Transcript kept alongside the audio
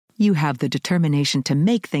You have the determination to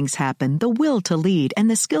make things happen, the will to lead,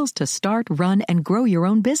 and the skills to start, run, and grow your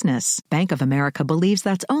own business. Bank of America believes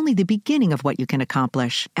that's only the beginning of what you can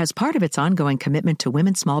accomplish. As part of its ongoing commitment to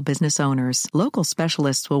women small business owners, local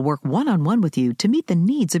specialists will work one-on-one with you to meet the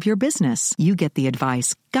needs of your business. You get the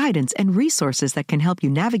advice, guidance, and resources that can help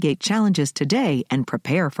you navigate challenges today and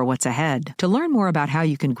prepare for what's ahead. To learn more about how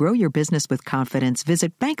you can grow your business with confidence,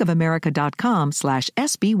 visit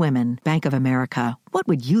bankofamerica.com/SBWomen. Bank of America. What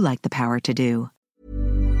would you like the power to do?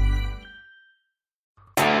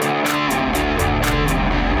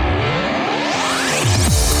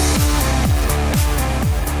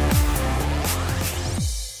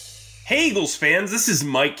 Hey Eagles fans, this is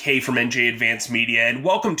Mike Kaye from NJ Advanced Media, and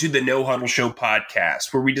welcome to the No Huddle Show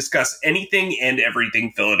podcast, where we discuss anything and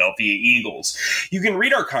everything Philadelphia Eagles. You can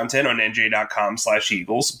read our content on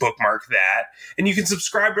NJ.com/Eagles, bookmark that, and you can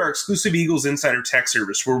subscribe to our exclusive Eagles Insider text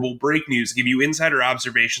service, where we'll break news, give you insider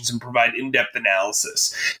observations, and provide in-depth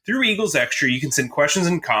analysis. Through Eagles Extra, you can send questions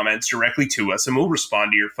and comments directly to us, and we'll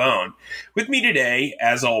respond to your phone. With me today,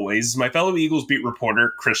 as always, is my fellow Eagles beat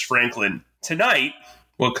reporter, Chris Franklin. Tonight,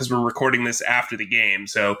 well, because we're recording this after the game,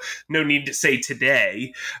 so no need to say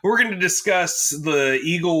today, we're going to discuss the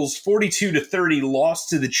Eagles' 42-30 loss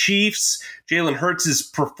to the Chiefs, Jalen Hurts'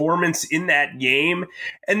 performance in that game,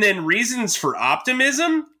 and then reasons for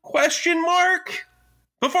optimism? ?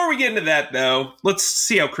 Before we get into that, though, let's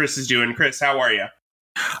see how Chris is doing. Chris, how are you?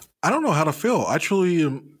 I don't know how to feel.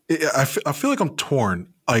 Actually, I feel like I'm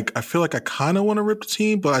torn. Like, I feel like I kind of want to rip the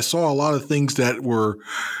team, but I saw a lot of things that were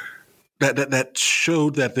that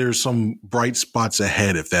showed that there's some bright spots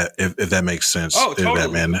ahead, if that makes sense. Oh, totally.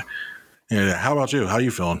 That, man. Yeah. How about you? How are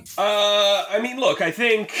you feeling? I mean, look,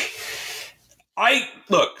 I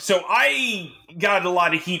got a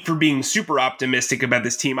lot of heat for being super optimistic about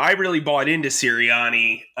this team. I really bought into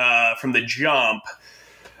Sirianni from the jump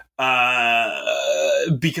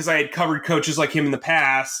because I had covered coaches like him in the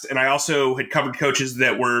past, and I also had covered coaches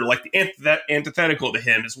that were like antithetical to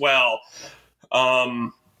him as well.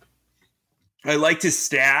 I liked his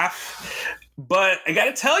staff, but I got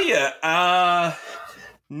to tell you, not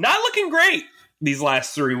looking great these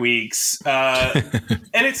last 3 weeks.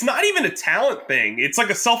 And it's not even a talent thing. It's like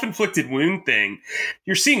a self-inflicted wound thing.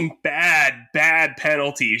 You're seeing bad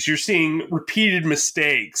penalties. You're seeing repeated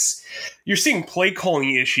mistakes. You're seeing play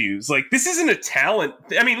calling issues. Like, this isn't a talent.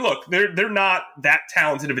 I mean, look, they're not that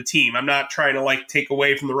talented of a team. I'm not trying to take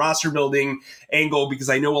away from the roster building angle, because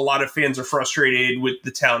I know a lot of fans are frustrated with the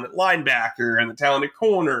talent at linebacker and the talent at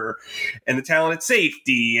corner and the talent at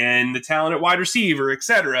safety and the talent at wide receiver,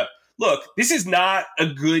 etc. Look, this is not a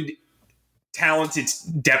good, talented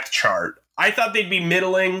depth chart. I thought they'd be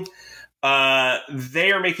middling.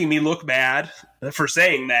 They are making me look bad for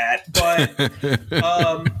saying that. But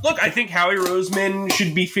look, I think Howie Roseman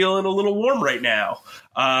should be feeling a little warm right now.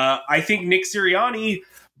 I think Nick Sirianni,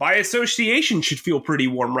 by association, should feel pretty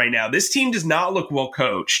warm right now. This team does not look well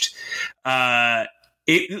coached.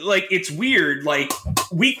 It's weird. Like,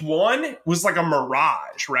 week one was like a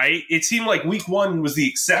mirage, right? It seemed like week one was the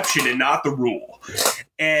exception and not the rule.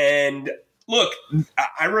 And look,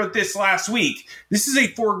 I wrote this last week. This is a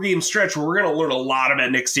 4-game stretch where we're going to learn a lot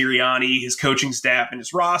about Nick Sirianni, his coaching staff, and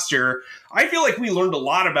his roster. I feel like we learned a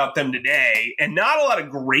lot about them today, and not a lot of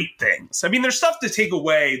great things. I mean, there's stuff to take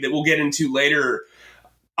away that we'll get into later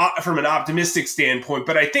from an optimistic standpoint,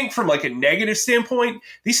 but I think from a negative standpoint,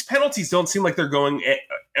 these penalties don't seem like they're going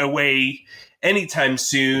away anytime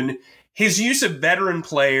soon. His use of veteran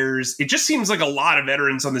players, it just seems like a lot of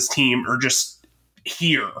veterans on this team are just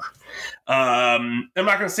here. I'm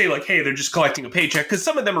not going to say hey, they're just collecting a paycheck, because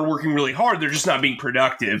some of them are working really hard. They're just not being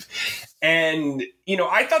productive. And,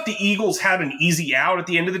 I thought the Eagles had an easy out at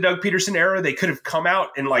the end of the Doug Peterson era. They could have come out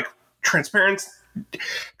and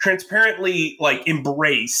transparently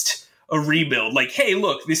embraced a rebuild. Hey,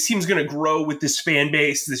 look, this team's going to grow with this fan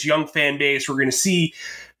base, this young fan base. We're going to see,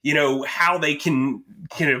 how they can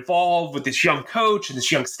evolve with this young coach and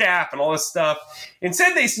this young staff and all this stuff.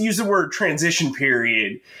 Instead, they use the word transition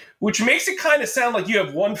period, which makes it kind of sound like you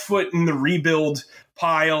have one foot in the rebuild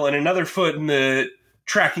pile and another foot in the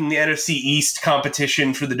tracking the NFC East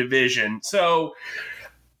competition for the division. So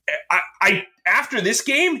I after this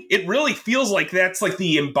game, it really feels like that's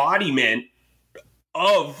the embodiment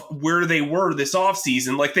of where they were this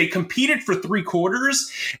offseason. They competed for 3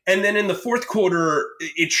 quarters, and then in the fourth quarter,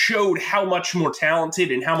 it showed how much more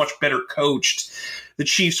talented and how much better coached the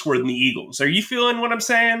Chiefs were than the Eagles. Are you feeling what I'm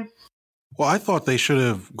saying? Well, I thought they should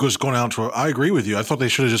have just gone out to. I agree with you. I thought they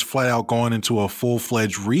should have just flat out gone into a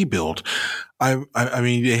full-fledged rebuild. I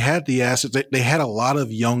mean, they had the assets. They had a lot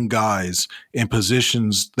of young guys in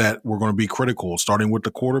positions that were going to be critical, starting with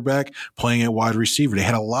the quarterback, playing at wide receiver. They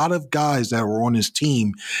had a lot of guys that were on this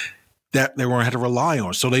team that they were going to have to rely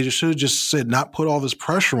on. So they just should have just said, not put all this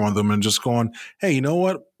pressure on them and just gone, hey, you know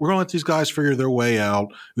what? We're going to let these guys figure their way out.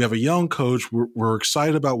 We have a young coach. We're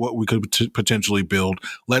excited about what we could potentially build.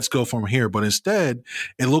 Let's go from here. But instead,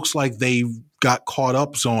 it looks like they got caught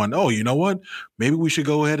up on, oh, you know what? Maybe we should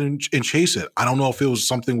go ahead and chase it. I don't know if it was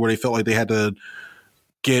something where they felt like they had to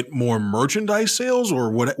get more merchandise sales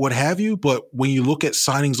or what have you. But when you look at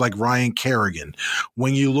signings like Ryan Kerrigan,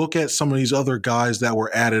 when you look at some of these other guys that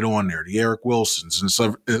were added on there, the Eric Wilsons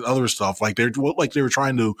and other stuff, like they were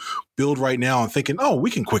trying to build right now and thinking, oh,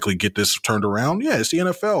 we can quickly get this turned around. Yeah, it's the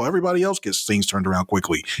NFL. Everybody else gets things turned around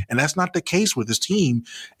quickly. And that's not the case with this team.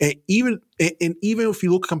 And even if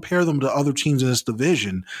you compare them to other teams in this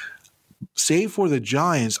division, save for the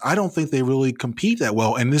Giants, I don't think they really compete that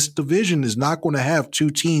well. And this division is not going to have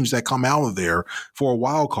two teams that come out of there for a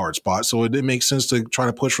wild card spot. So it didn't make sense to try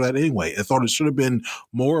to push for that anyway. I thought it should have been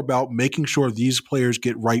more about making sure these players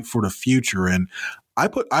get right for the future. And I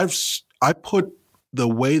put the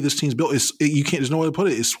way this team's built there's no way to put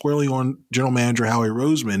it. It's squarely on general manager Howie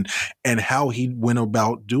Roseman and how he went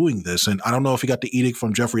about doing this. And I don't know if he got the edict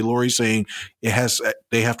from Jeffrey Lurie saying they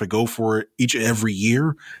have to go for it each and every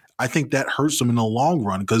year. I think that hurts them in the long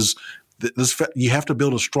run because you have to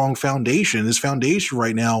build a strong foundation. This foundation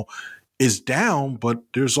right now is down, but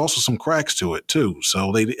there's also some cracks to it too.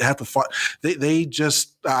 So they have to fight.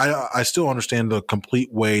 I still understand the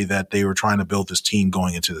complete way that they were trying to build this team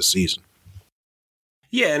going into the season.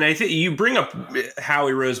 Yeah, and I think you bring up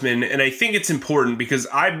Howie Roseman, and I think it's important because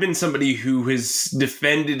I've been somebody who has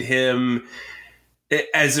defended him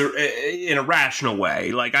in a rational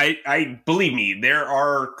way. Like I believe me, there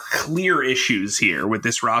are clear issues here with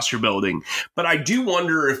this roster building, but I do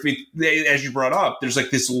wonder if as you brought up, there's like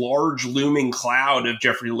this large looming cloud of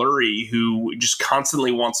Jeffrey Lurie who just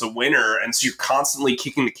constantly wants a winner. And so you're constantly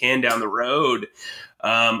kicking the can down the road.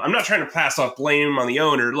 I'm not trying to pass off blame on the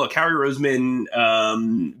owner. Look, Howie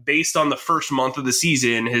Roseman, based on the first month of the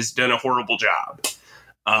season, has done a horrible job.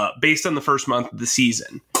 Based on the first month of the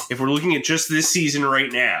season. If we're looking at just this season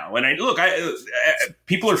right now, and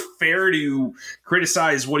people are fair to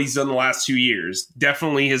criticize what he's done the last 2 years.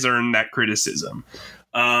 Definitely has earned that criticism.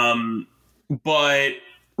 But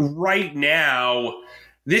right now,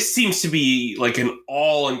 this seems to be like an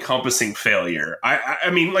all-encompassing failure. I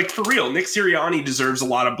mean, like, for real, Nick Sirianni deserves a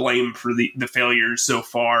lot of blame for the failures so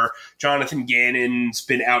far. Jonathan Gannon's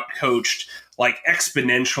been outcoached like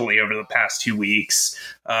exponentially over the past 2 weeks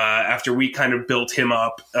after we kind of built him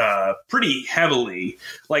up pretty heavily.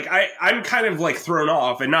 Like I'm kind of like thrown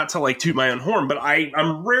off, and not to like toot my own horn, but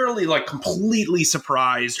I'm rarely like completely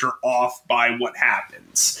surprised or off by what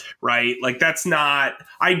happens, right? Like that's not,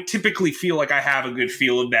 I typically feel like I have a good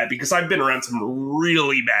feel of that because I've been around some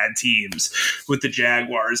really bad teams with the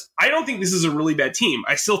Jaguars. I don't think this is a really bad team.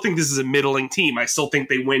 I still think this is a middling team. I still think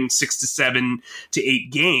they win 6 to 7 to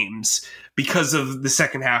 8 games because of the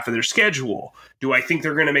second half of their schedule. Do I think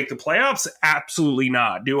they're going to make the playoffs? Absolutely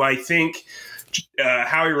not. Do I think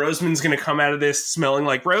Howie Roseman's going to come out of this smelling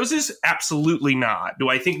like roses? Absolutely not. Do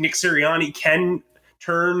I think Nick Sirianni can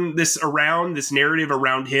turn this around, this narrative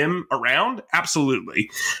around him around? Absolutely.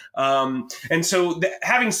 And so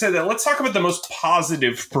having said that, let's talk about the most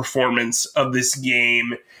positive performance of this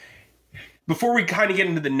game. Before we kind of get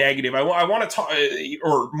into the negative, I want to talk,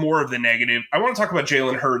 or more of the negative, I want to talk about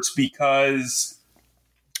Jalen Hurts because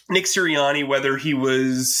Nick Sirianni, whether he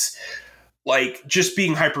was like just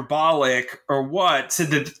being hyperbolic or what, said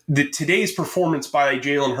that today's performance by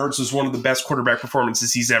Jalen Hurts was one of the best quarterback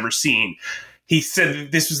performances he's ever seen. He said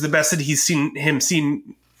that this was the best that he's seen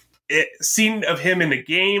of him in a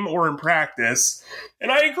game or in practice.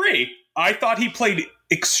 And I agree. I thought he played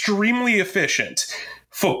extremely efficient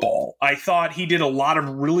football. I thought he did a lot of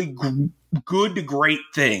really good to great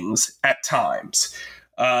things at times.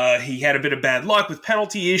 He had a bit of bad luck with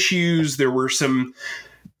penalty issues. There were some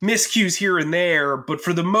miscues here and there, but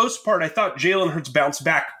for the most part, I thought Jalen Hurts bounced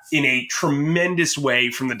back in a tremendous way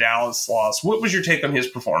from the Dallas loss. What was your take on his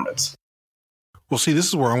performance? Well, see, this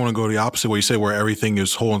is where I want to go the opposite way. You say where everything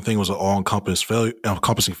is whole and thing was an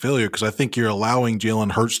all-encompassing failure, because I think you're allowing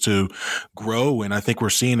Jalen Hurts to grow, and I think we're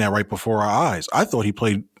seeing that right before our eyes. I thought he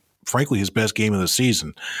played frankly, his best game of the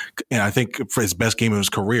season. And I think for his best game of his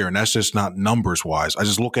career. And that's just not numbers wise. I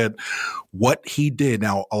just look at what he did.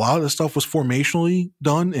 Now, a lot of the stuff was formationally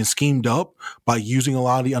done and schemed up by using a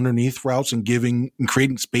lot of the underneath routes and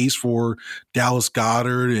creating space for Dallas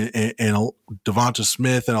Goedert and Devonta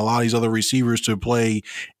Smith and a lot of these other receivers to play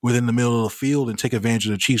within the middle of the field and take advantage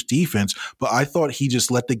of the Chiefs defense. But I thought he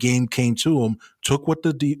just let the game came to him, took what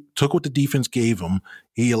the defense gave him.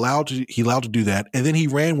 He allowed to do that, and then he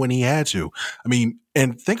ran when he had to. I mean,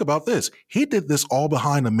 and think about this. He did this all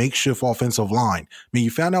behind a makeshift offensive line. I mean,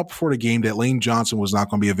 you found out before the game that Lane Johnson was not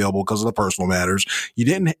going to be available because of the personal matters.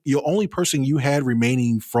 The only person you had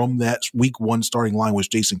remaining from that week 1 starting line was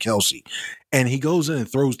Jason Kelce. And he goes in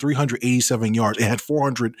and throws 387 yards and had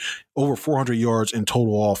over 400 yards in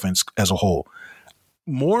total offense as a whole.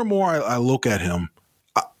 More and more I look at him.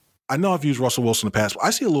 I know I've used Russell Wilson in the past, but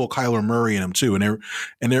I see a little Kyler Murray in him too. And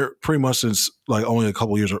they're pretty much since like only a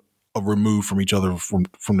couple of years of removed from each other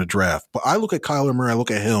from the draft. But I look at Kyler Murray, I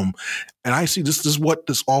look at him, and I see this is what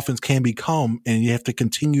this offense can become, and you have to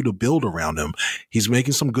continue to build around him. He's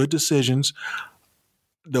making some good decisions,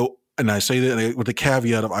 though. And I say that with the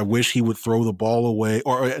caveat of I wish he would throw the ball away,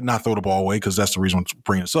 or not throw the ball away, because that's the reason I'm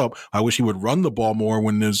bringing this up. I wish he would run the ball more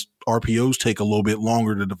when his RPOs take a little bit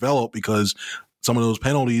longer to develop, because some of those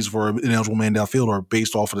penalties for an ineligible man downfield are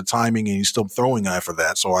based off of the timing, and he's still throwing after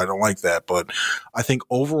that. So I don't like that. But I think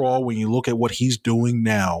overall, when you look at what he's doing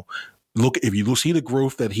now, if you see the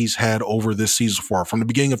growth that he's had over this season from the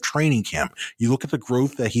beginning of training camp, you look at the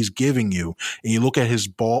growth that he's giving you, and you look at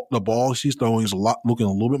the ball he's throwing is looking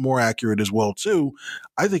a little bit more accurate as well too.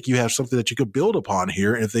 I think you have something that you could build upon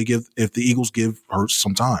here if the Eagles give Hurts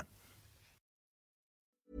some time.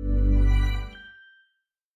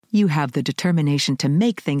 You have the determination to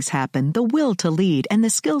make things happen, the will to lead, and the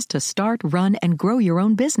skills to start, run, and grow your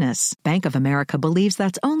own business. Bank of America believes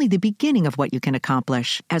that's only the beginning of what you can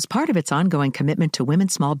accomplish. As part of its ongoing commitment to women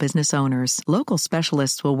small business owners, local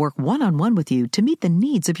specialists will work one-on-one with you to meet the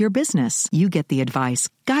needs of your business. You get the advice,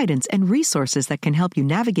 guidance, and resources that can help you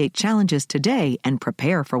navigate challenges today and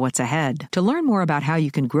prepare for what's ahead. To learn more about how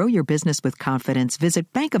you can grow your business with confidence,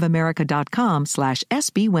 visit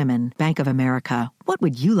bankofamerica.com/SBWomen. Bank of America. What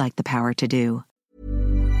would you like the power to do?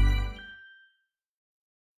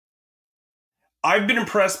 I've been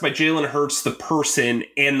impressed by Jalen Hurts, the person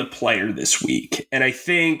and the player this week. And I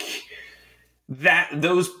think that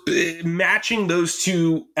matching those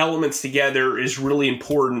two elements together is really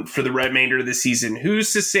important for the remainder of the season.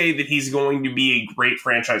 Who's to say that he's going to be a great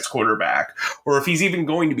franchise quarterback, or if he's even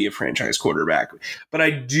going to be a franchise quarterback? But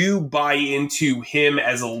I do buy into him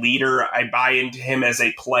as a leader. I buy into him as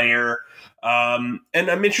a player. And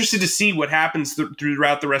I'm interested to see what happens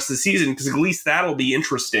throughout the rest of the season, because at least that'll be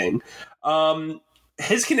interesting.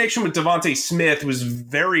 His connection with Devonta Smith was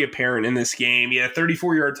very apparent in this game. He had a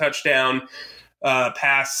 34-yard touchdown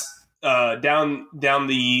pass down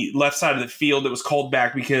the left side of the field that was called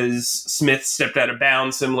back because Smith stepped out of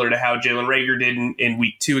bounds, similar to how Jalen Reagor did in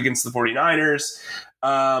week 2 against the 49ers.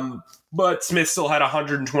 But Smith still had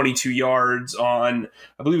 122 yards on,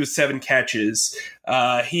 I believe it was 7 catches.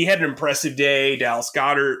 He had an impressive day. Dallas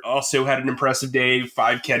Goedert also had an impressive day,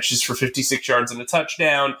 5 catches for 56 yards and a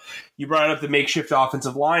touchdown. You brought up the makeshift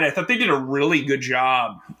offensive line. I thought they did a really good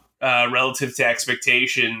job relative to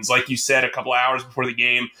expectations. Like you said, a couple hours before the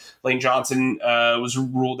game, Lane Johnson was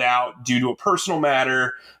ruled out due to a personal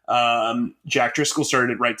matter. Jack Driscoll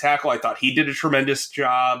started at right tackle. I thought he did a tremendous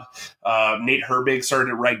job. Nate Herbig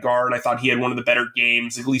started at right guard. I thought he had one of the better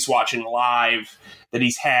games, at least watching live, that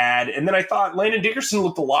he's had. And then I thought Landon Dickerson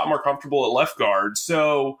looked a lot more comfortable at left guard.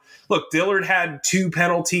 So, look, Dillard had 2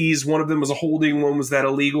 penalties. One of them was a holding. One was that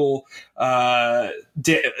illegal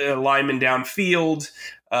lineman downfield,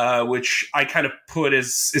 which I kind of put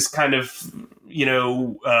as kind of,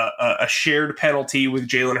 a shared penalty with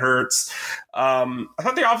Jalen Hurts. I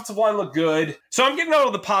thought the offensive line looked good. So I'm getting all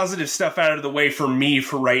of the positive stuff out of the way for me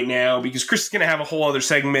for right now, because Chris is going to have a whole other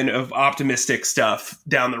segment of optimistic stuff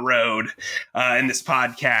down the road in this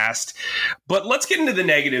podcast. But let's get into the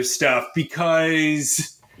negative stuff,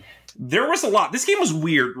 because there was a lot. This game was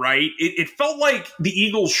weird, right? It felt like the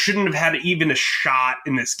Eagles shouldn't have had even a shot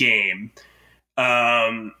in this game.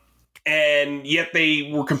 And yet they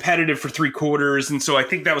were competitive for 3 quarters. And so I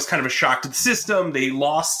think that was kind of a shock to the system. They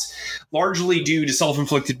lost largely due to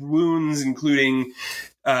self-inflicted wounds, including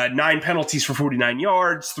 9 penalties for 49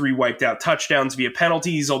 yards, 3 wiped out touchdowns via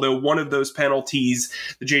penalties. Although one of those penalties,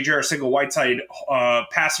 the J.J. Arcega-Whiteside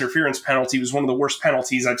pass interference penalty, was one of the worst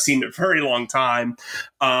penalties I've seen in a very long time.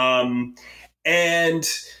 And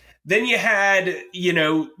then you had,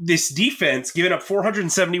 this defense giving up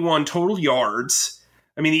 471 total yards.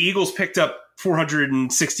 I mean, the Eagles picked up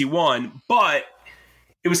 461, but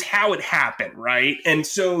it was how it happened, right? And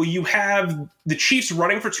so you have the Chiefs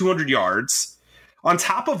running for 200 yards. On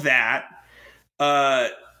top of that,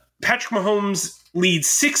 Patrick Mahomes leads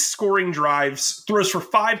 6 scoring drives, throws for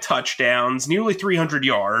 5 touchdowns, nearly 300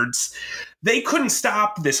 yards. They couldn't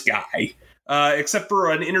stop this guy, except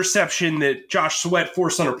for an interception that Josh Sweat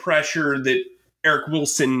forced under pressure that Eric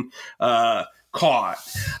Wilson caught.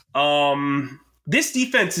 This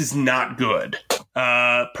defense is not good,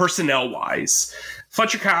 personnel-wise.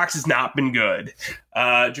 Fletcher Cox has not been good.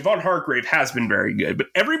 Javon Hargrave has been very good. But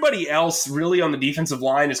everybody else really on the defensive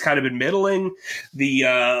line has kind of been middling. The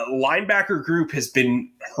linebacker group has been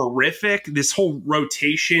horrific. This whole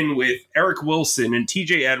rotation with Eric Wilson and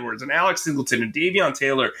TJ Edwards and Alex Singleton and Davion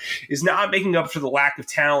Taylor is not making up for the lack of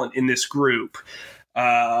talent in this group.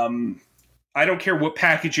 I don't care what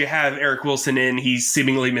package you have Eric Wilson in, he's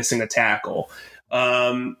seemingly missing a tackle.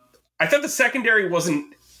 I thought the secondary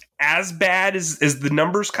wasn't as bad as the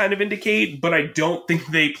numbers kind of indicate, but I don't think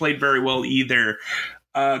they played very well either.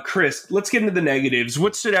 Chris, let's get into the negatives.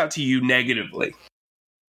 What stood out to you negatively?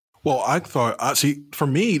 Well, I thought, for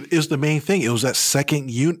me, is the main thing. It was that second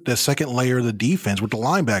layer of the defense with the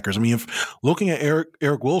linebackers. I mean, if looking at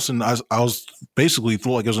Eric Wilson, I was basically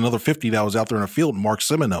felt like it was another 50 that was out there in the field, Mark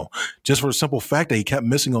Semino, just for the simple fact that he kept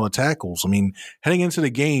missing on the tackles. I mean, heading into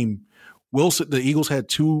the game, the Eagles had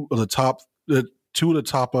two of the top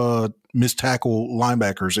missed tackle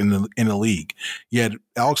linebackers in the league. You had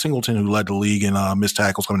Alex Singleton, who led the league in missed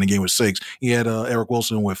tackles, coming in the game with 6. He had Eric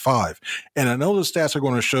Wilson with 5. And I know the stats are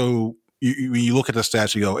going to show. When you look at the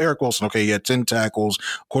stats, you go, Eric Wilson, okay, he had 10 tackles,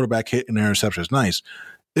 quarterback hit, and interceptions. Nice.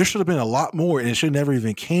 There should have been a lot more, and it should never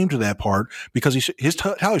even came to that part because his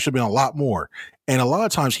tally should have been a lot more. And a lot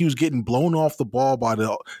of times he was getting blown off the ball by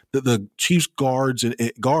the Chiefs guards, and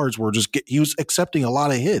guards were he was accepting a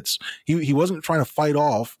lot of hits. He wasn't trying to fight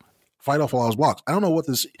off a lot of his blocks. I don't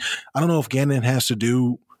know if Gannon has to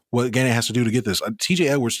do what Gannon has to do to get this. TJ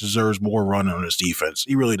Edwards deserves more run on his defense.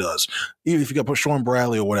 He really does. Even if you got to put Sean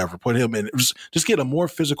Bradley or whatever, put him in. Just get a more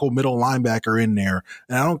physical middle linebacker in there.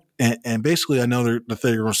 And basically, I know the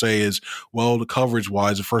thing they're going to say is, well, the coverage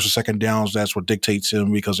wise, the first and second downs, that's what dictates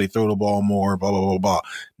him because they throw the ball more. Blah blah blah blah.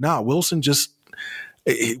 Nah, Wilson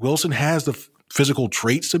has the physical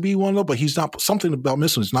traits to be one of them, but he's not something about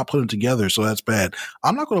missing. He's not putting together, so that's bad.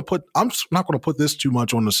 I'm not going to put this too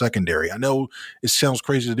much on the secondary. I know it sounds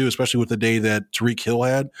crazy to do, especially with the day that Tyreek Hill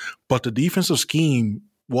had, but the defensive scheme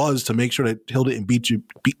was to make sure that Hill didn't beat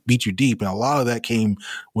you deep, and a lot of that came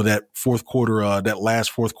with that fourth quarter, that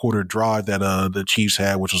last fourth quarter drive that the Chiefs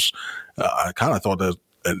had, which was I kind of thought that.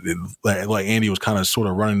 Like Andy was kind of sort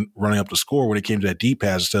of running up the score when it came to that deep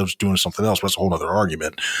pass instead of just doing something else. But that's a whole other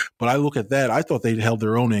argument. But I look at that. I thought they held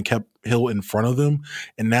their own and kept Hill in front of them.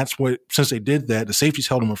 And that's what, since they did that, the safeties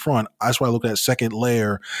held them in front. That's why I look at that second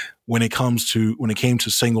layer when it came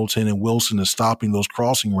to Singleton and Wilson and stopping those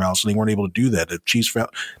crossing routes. And they weren't able to do that. The Chiefs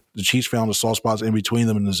found the soft spots in between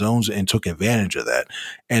them in the zones and took advantage of that.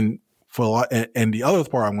 And and the other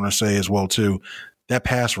part I'm going to say as well too, that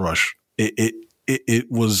pass rush,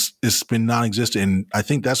 it's been non-existent. And I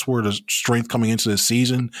think that's where the strength coming into this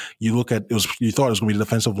season, you thought it was going to be the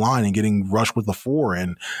defensive line and getting rushed with the 4,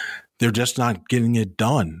 and they're just not getting it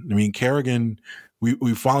done. I mean, Kerrigan,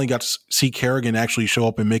 we finally got to see Kerrigan actually show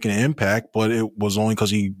up and make an impact, but it was only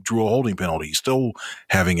because he drew a holding penalty. He's still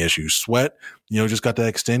having issues. Sweat, just got that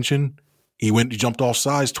extension. He jumped off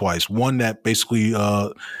sides twice. One that basically,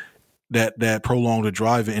 that prolonged a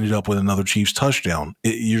drive and ended up with another Chiefs touchdown.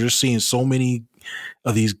 You're just seeing so many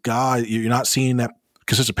of these guys. You're not seeing that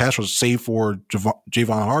consistent pass rush, save for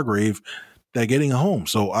Javon Hargrave, that getting home.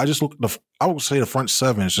 So I would say the front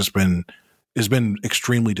 7 has been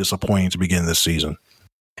extremely disappointing to begin this season.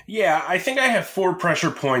 Yeah, I think I have 4 pressure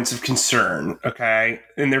points of concern. Okay,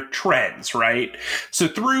 and they're trends, right? So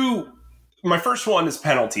my first one is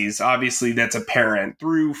penalties. Obviously, that's apparent.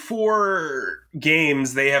 Through 4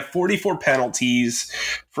 games, they have 44 penalties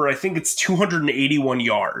for, I think it's 281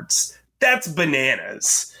 yards. That's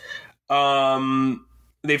bananas.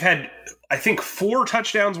 They've had, I think, 4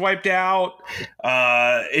 touchdowns wiped out.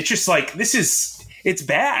 It's just like, it's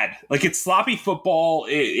bad. Like, it's sloppy football.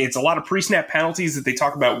 It's a lot of pre-snap penalties that they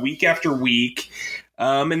talk about week after week.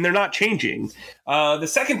 And they're not changing. The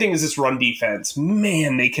second thing is this run defense.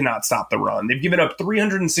 Man, they cannot stop the run. They've given up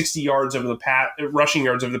 360 yards rushing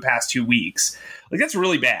yards over the past 2 weeks. Like, that's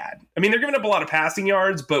really bad. I mean, they're giving up a lot of passing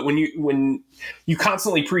yards, but when you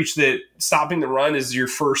constantly preach that stopping the run is your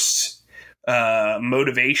first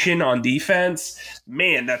motivation on defense,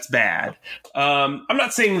 man, that's bad. I'm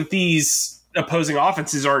not saying that these opposing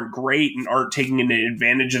offenses aren't great and aren't taking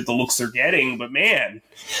advantage of the looks they're getting. But man,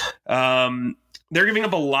 they're giving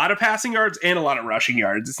up a lot of passing yards and a lot of rushing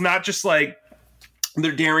yards. It's not just like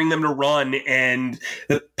they're daring them to run and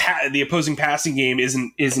the opposing passing game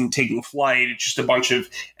isn't taking flight. It's just a bunch of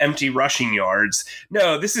empty rushing yards.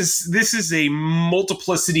 No, this is a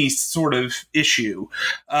multiplicity sort of issue.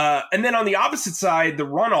 And then on the opposite side, the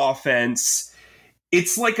run offense,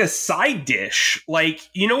 it's like a side dish. Like,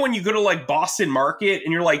 you know, when you go to like Boston Market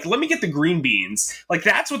and you're like, let me get the green beans. Like,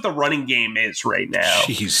 that's what the running game is right now.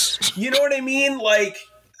 Jeez. You know what I mean? Like,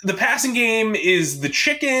 the passing game is the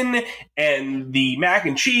chicken and the mac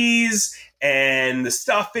and cheese and the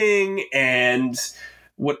stuffing and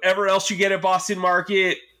whatever else you get at Boston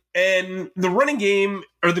Market. And the running game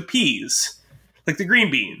are the peas, like the green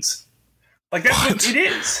beans. Like, that's what it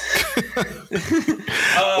is.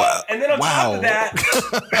 And then on top of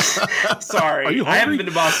that, sorry, I haven't been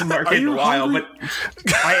to Boston Market in a while, but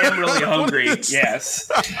I am really hungry.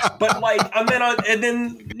 Yes. But like, and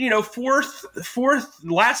then, you know, fourth,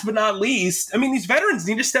 last but not least, I mean, these veterans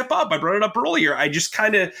need to step up. I brought it up earlier. I just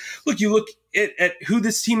kind of look at who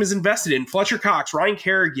this team is invested in. Fletcher Cox, Ryan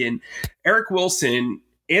Kerrigan, Eric Wilson,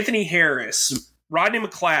 Anthony Harris, Rodney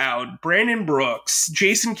McLeod, Brandon Brooks,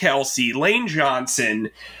 Jason Kelsey, Lane Johnson,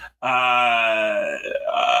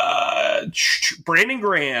 Brandon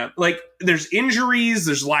Graham. Like, there's injuries,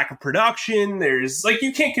 there's lack of production, there's like,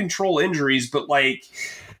 you can't control injuries, but like,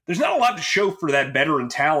 there's not a lot to show for that veteran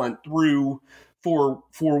talent through 4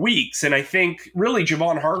 weeks. And I think really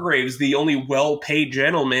Javon Hargrave's the only well-paid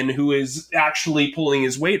gentleman who is actually pulling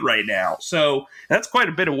his weight right now. So that's quite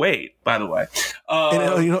a bit of weight, by the way.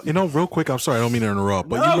 Real quick, I'm sorry, I don't mean to interrupt,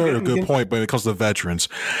 but you made a good point when it comes to the veterans.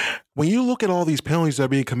 When you look at all these penalties that are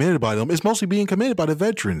being committed by them, it's mostly being committed by the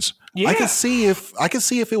veterans. Yeah. I can see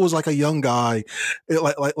if it was like a young guy,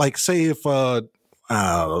 like say if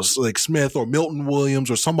like Smith or Milton Williams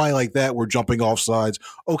or somebody like that were jumping off sides.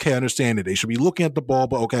 Okay, I understand it. They should be looking at the ball,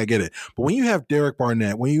 but okay, I get it. But when you have Derek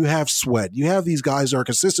Barnett, when you have Sweat, you have these guys that are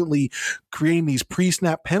consistently creating these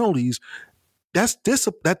pre-snap penalties, that's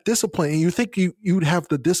that discipline. And you think you'd have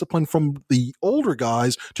the discipline from the older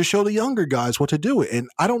guys to show the younger guys what to do. And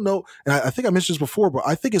I don't know, and I think I mentioned this before, but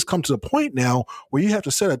I think it's come to the point now where you have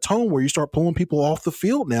to set a tone where you start pulling people off the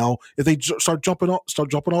field now if they start jumping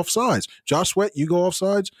off sides. Josh Sweat, you go off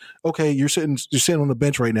sides. Okay, you're sitting on the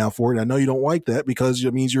bench right now for it. I know you don't like that because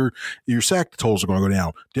it means your sack totals are going to go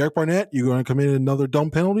down. Derek Barnett, you're going to commit another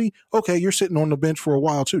dumb penalty. Okay, you're sitting on the bench for a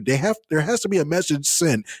while too. There has to be a message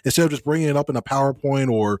sent instead of just bringing it up in a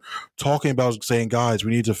PowerPoint or talking about saying, guys,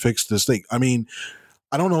 we need to fix this thing. I mean,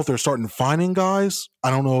 I don't know if they're starting finding guys.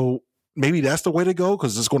 I don't know. Maybe that's the way to go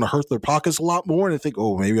because it's going to hurt their pockets a lot more. And they think,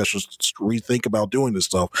 oh, maybe I should rethink about doing this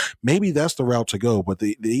stuff. Maybe that's the route to go. But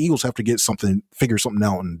the Eagles have to figure something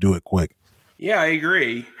out and do it quick. Yeah, I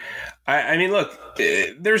agree. I mean, look,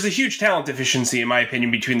 there's a huge talent deficiency, in my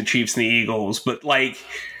opinion, between the Chiefs and the Eagles. But like,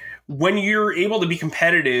 when you're able to be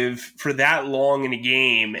competitive for that long in a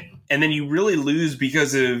game and then you really lose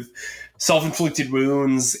because of self-inflicted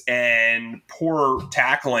wounds and poor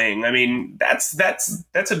tackling, I mean, that's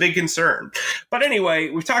a big concern. But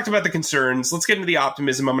anyway, we've talked about the concerns. Let's get into the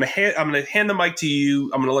optimism. I'm going to hand the mic to you.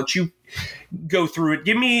 I'm going to let you go through it.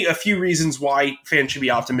 Give me a few reasons why fans should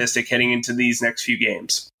be optimistic heading into these next few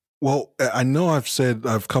games. Well, I know I've said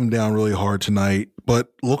I've come down really hard tonight,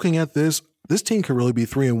 but looking at this team could really be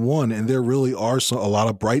 3-1, and there really are a lot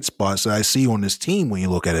of bright spots that I see on this team when you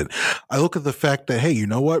look at it. I look at the fact that, hey, you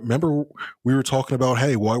know what? Remember we were talking about,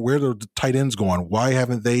 hey, where are the tight ends going? Why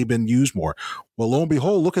haven't they been used more? Well, lo and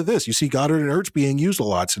behold, look at this. You see Goddard and Hurts being used a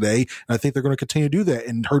lot today, and I think they're going to continue to do that,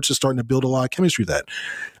 and Hurts is starting to build a lot of chemistry with that.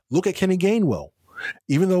 Look at Kenny Gainwell.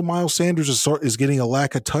 Even though Miles Sanders is getting a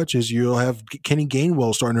lack of touches, you'll have Kenny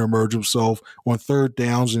Gainwell starting to emerge himself on third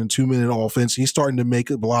downs and 2-minute offense. He's starting to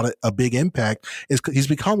make a big impact. He's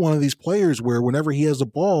become one of these players where whenever he has the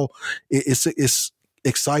ball, it's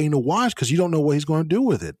exciting to watch because you don't know what he's going to do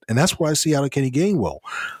with it. And that's what I see out of Kenny Gainwell.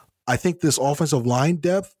 I think this offensive line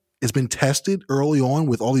depth has been tested early on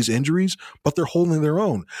with all these injuries, but they're holding their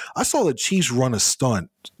own. I saw the Chiefs run a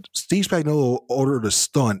stunt. Steve Spagnuolo ordered a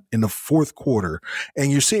stunt in the fourth quarter,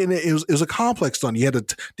 and you're seeing it was a complex stunt. You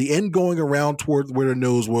had the end going around toward where the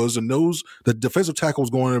nose was, the defensive tackle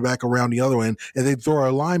was going back around the other end, and they'd throw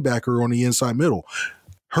our linebacker on the inside middle.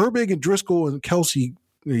 Herbig and Driscoll and Kelsey,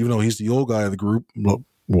 even though he's the old guy of the group,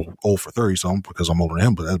 old for 30-something because I'm older than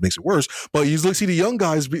him, but that makes it worse. But you see the young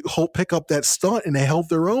guys pick up that stunt, and they held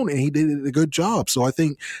their own, and he did a good job. So I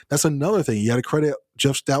think that's another thing. You got to credit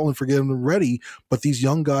Jeff Stoutland for getting them ready, but these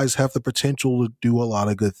young guys have the potential to do a lot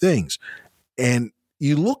of good things. And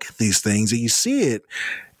you look at these things and you see it,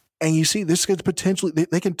 and you see this could potentially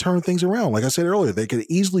they can turn things around. Like I said earlier, they could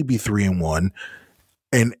easily be 3-1,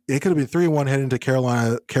 and it could have been 3-1 heading to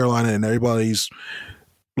Carolina, and everybody's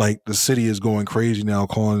like the city is going crazy now,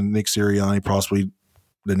 calling Nick Sirianni possibly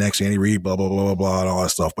the next Andy Reid, blah blah blah blah blah, and all that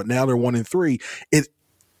stuff. But now they're 1-3.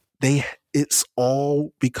 It's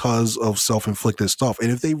all because of self-inflicted stuff.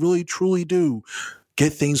 And if they really truly do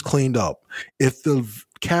get things cleaned up, if the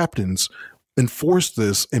captains enforce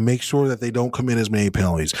this and make sure that they don't commit as many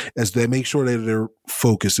penalties, as they make sure that they're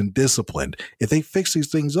focused and disciplined, if they fix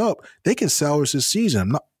these things up, they can salvage this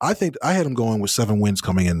season. I think I had them going with 7 wins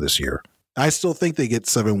coming in this year. I still think they get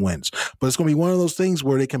 7 wins, but it's going to be one of those things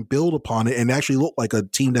where they can build upon it and actually look like a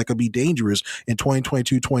team that could be dangerous in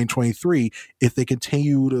 2022, 2023 if they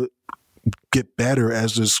continue to get better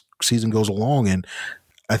as this season goes along. And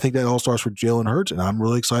I think that all starts with Jalen Hurts, and I'm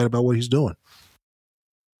really excited about what he's doing.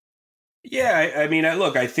 Yeah, I mean,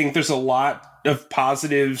 I think there's a lot of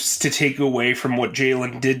positives to take away from what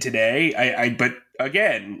Jalen did today. But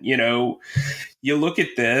again, you look at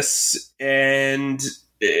this and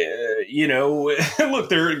look,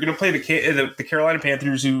 they're going to play the Carolina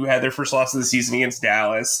Panthers, who had their first loss of the season against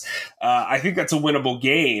Dallas. I think that's a winnable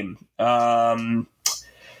game. I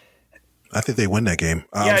think they win that game.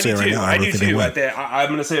 I do too. I do too. I'm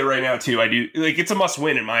going to say it right now too. I do. Like, it's a must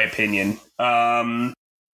win in my opinion.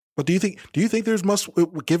 But do you think there's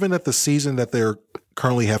given that the season that they're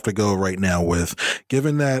currently have to go right now with,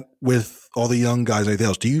 given that with all the young guys and everything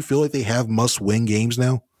else, do you feel like they have must win games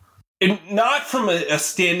now? And not from a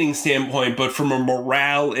standing standpoint, but from a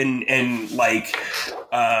morale and like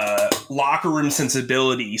locker room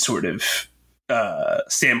sensibility sort of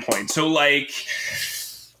standpoint. So like,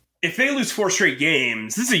 if they lose 4 straight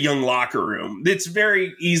games, this is a young locker room that's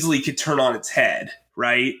very easily could turn on its head,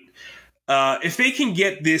 right? If they can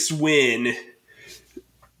get this win,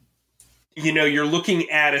 you're looking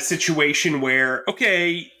at a situation where,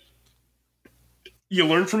 okay, you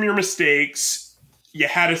learn from your mistakes. You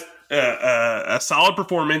had a solid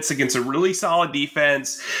performance against a really solid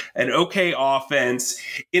defense, an okay offense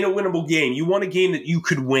in a winnable game. You want a game that you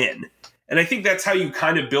could win. And I think that's how you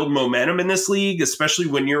kind of build momentum in this league, especially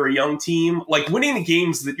when you're a young team, like winning the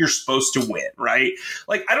games that you're supposed to win, right?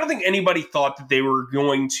 Like, I don't think anybody thought that they were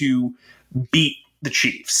going to beat the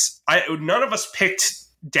Chiefs. None of us picked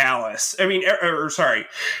Dallas. I mean,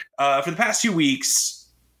 for the past 2 weeks,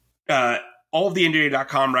 all of the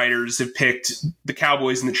NJ.com writers have picked the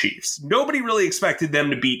Cowboys and the Chiefs. Nobody really expected them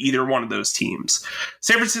to beat either one of those teams.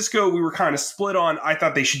 San Francisco, we were kind of split on. I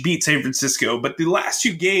thought they should beat San Francisco, but the last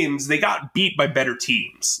 2 games, they got beat by better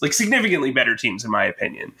teams, like significantly better teams, in my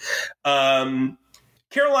opinion.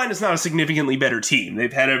 Carolina's not a significantly better team.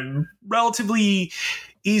 They've had a relatively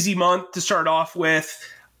easy month to start off with.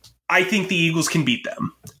 I think the Eagles can beat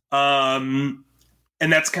them.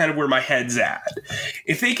 And that's kind of where my head's at.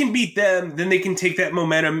 If they can beat them, then they can take that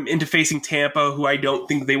momentum into facing Tampa, who I don't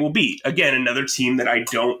think they will beat. Again, another team that I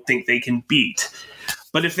don't think they can beat.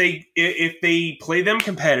 But if they play them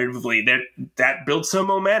competitively, that builds some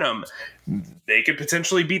momentum. They could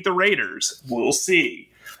potentially beat the Raiders. We'll see.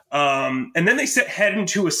 And then they head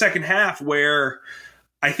into a second half where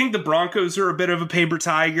I think the Broncos are a bit of a paper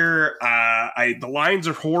tiger. The Lions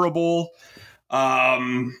are horrible.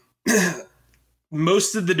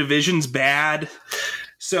 Most of the division's bad.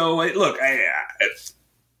 So, look,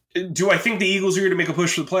 do I think the Eagles are going to make a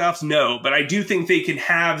push for the playoffs? No, but I do think they can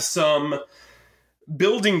have some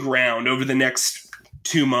building ground over the next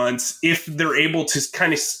 2 months if they're able to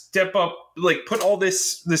kind of step up, like put all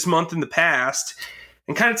this month in the past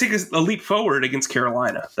and kind of take a leap forward against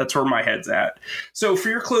Carolina. That's where my head's at. So for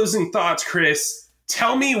your closing thoughts, Chris,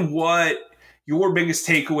 tell me what your biggest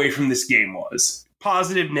takeaway from this game was.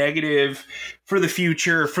 Positive, negative, for the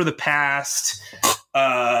future, for the past.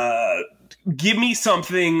 Give me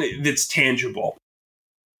something that's tangible.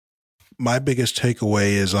 My biggest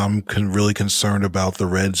takeaway is I'm really concerned about the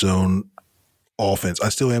red zone offense. I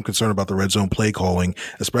still am concerned about the red zone play calling,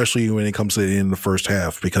 especially when it comes to the end of the first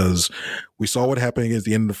half, because we saw what happened against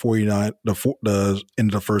the end of the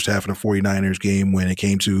end of the first half of the 49ers game when it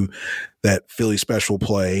came to that Philly special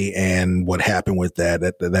play and what happened with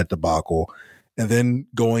that debacle. And then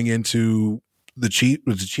going into the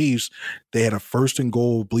Chiefs, they had a 1st and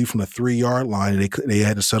goal, I believe, from the 3-yard line, and they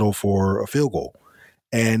had to settle for a field goal.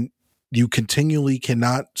 And you continually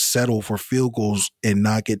cannot settle for field goals and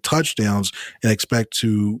not get touchdowns and expect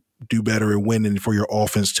to do better and win and for your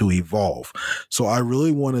offense to evolve. So I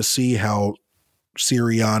really want to see how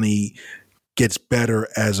Sirianni gets better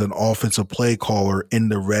as an offensive play caller in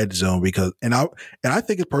the red zone, because I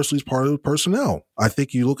think it personally is part of the personnel. I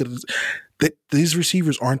think you look at these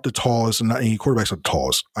receivers aren't the tallest, and not any quarterbacks are the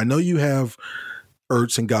tallest. I know you have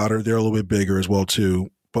Ertz and Goddard; they're a little bit bigger as well too.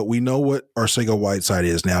 But we know what Arcega-Whiteside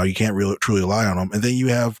is now. You can't really truly rely on them. And then you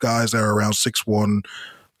have guys that are around 6'1",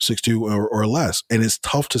 6'2", or less. And it's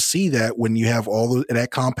tough to see that when you have that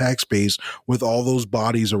compact space with all those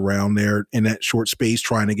bodies around there in that short space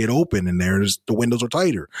trying to get open, and the windows are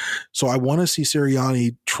tighter. So I want to see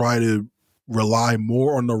Sirianni try to rely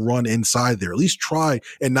more on the run inside there. At least try,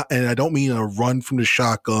 and I don't mean a run from the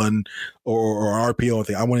shotgun or RPO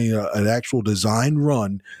thing. I want an actual design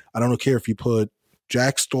run. I don't care if you put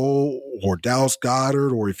Jack Stoll or Dallas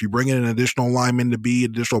Goedert, or if you bring in an additional lineman to be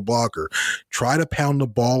an additional blocker. Try to pound the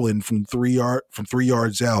ball in from 3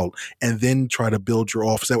 yards out, and then try to build your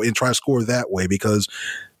offense that way and try to score that way, because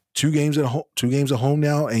two games at home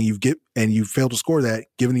now, and you failed to score that,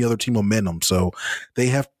 giving the other team momentum. So they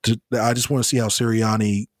have to. I just want to see how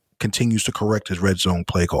Sirianni continues to correct his red zone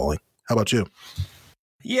play calling. How about you?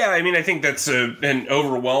 Yeah, I mean, I think that's an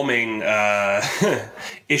overwhelming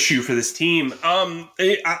issue for this team.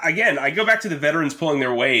 Again, I go back to the veterans pulling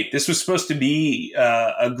their weight. This was supposed to be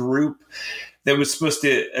a group that was supposed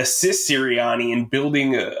to assist Sirianni in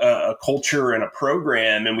building a culture and a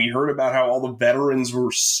program. And we heard about how all the veterans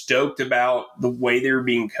were stoked about the way they were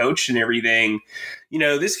being coached and everything. You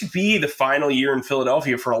know, this could be the final year in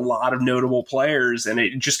Philadelphia for a lot of notable players. And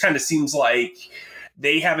it just kind of seems like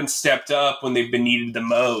they haven't stepped up when they've been needed the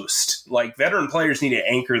most. Like, veteran players need to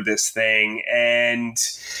anchor this thing. And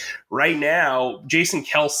right now, Jason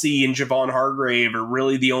Kelce and Javon Hargrave are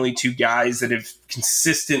really the only two guys that have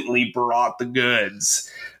consistently brought the goods.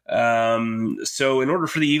 So in order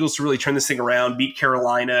for the Eagles to really turn this thing around, beat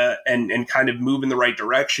Carolina, and kind of move in the right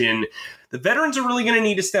direction, the veterans are really going to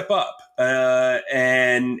need to step up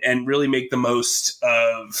and really make the most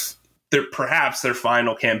of perhaps their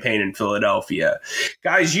final campaign in Philadelphia.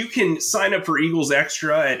 Guys, you can sign up for Eagles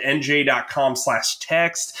Extra at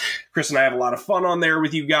NJ.com/text. Chris and I have a lot of fun on there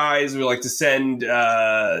with you guys. We like to send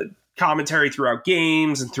commentary throughout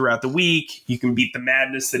games and throughout the week. You can beat the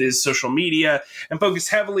madness that is social media and focus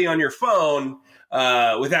heavily on your phone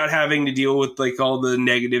without having to deal with like all the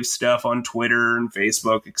negative stuff on Twitter and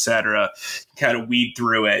Facebook, etc. Kind of weed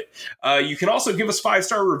through it. You can also give us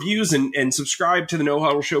 5-star reviews and subscribe to the No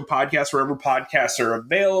Huddle Show podcast wherever podcasts are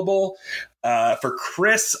available. For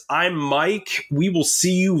Chris, I'm Mike. We will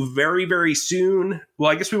see you very, very soon.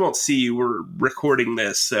 Well, I guess we won't see you. We're recording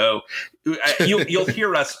this, so you'll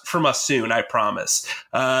hear from us soon, I promise.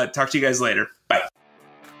 Talk to you guys later. Bye.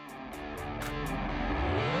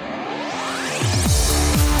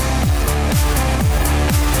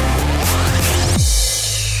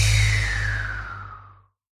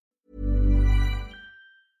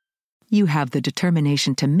 You have the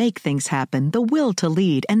determination to make things happen, the will to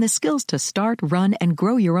lead, and the skills to start, run, and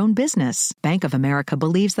grow your own business. Bank of America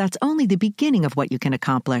believes that's only the beginning of what you can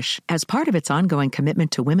accomplish. As part of its ongoing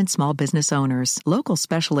commitment to women small business owners, local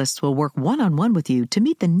specialists will work one-on-one with you to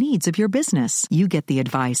meet the needs of your business. You get the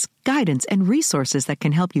advice, guidance, and resources that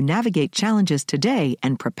can help you navigate challenges today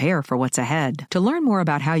and prepare for what's ahead. To learn more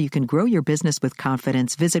about how you can grow your business with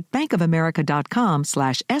confidence, visit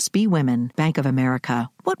bankofamerica.com/SBWomen. Bank of America.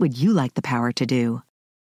 What would you like the power to do?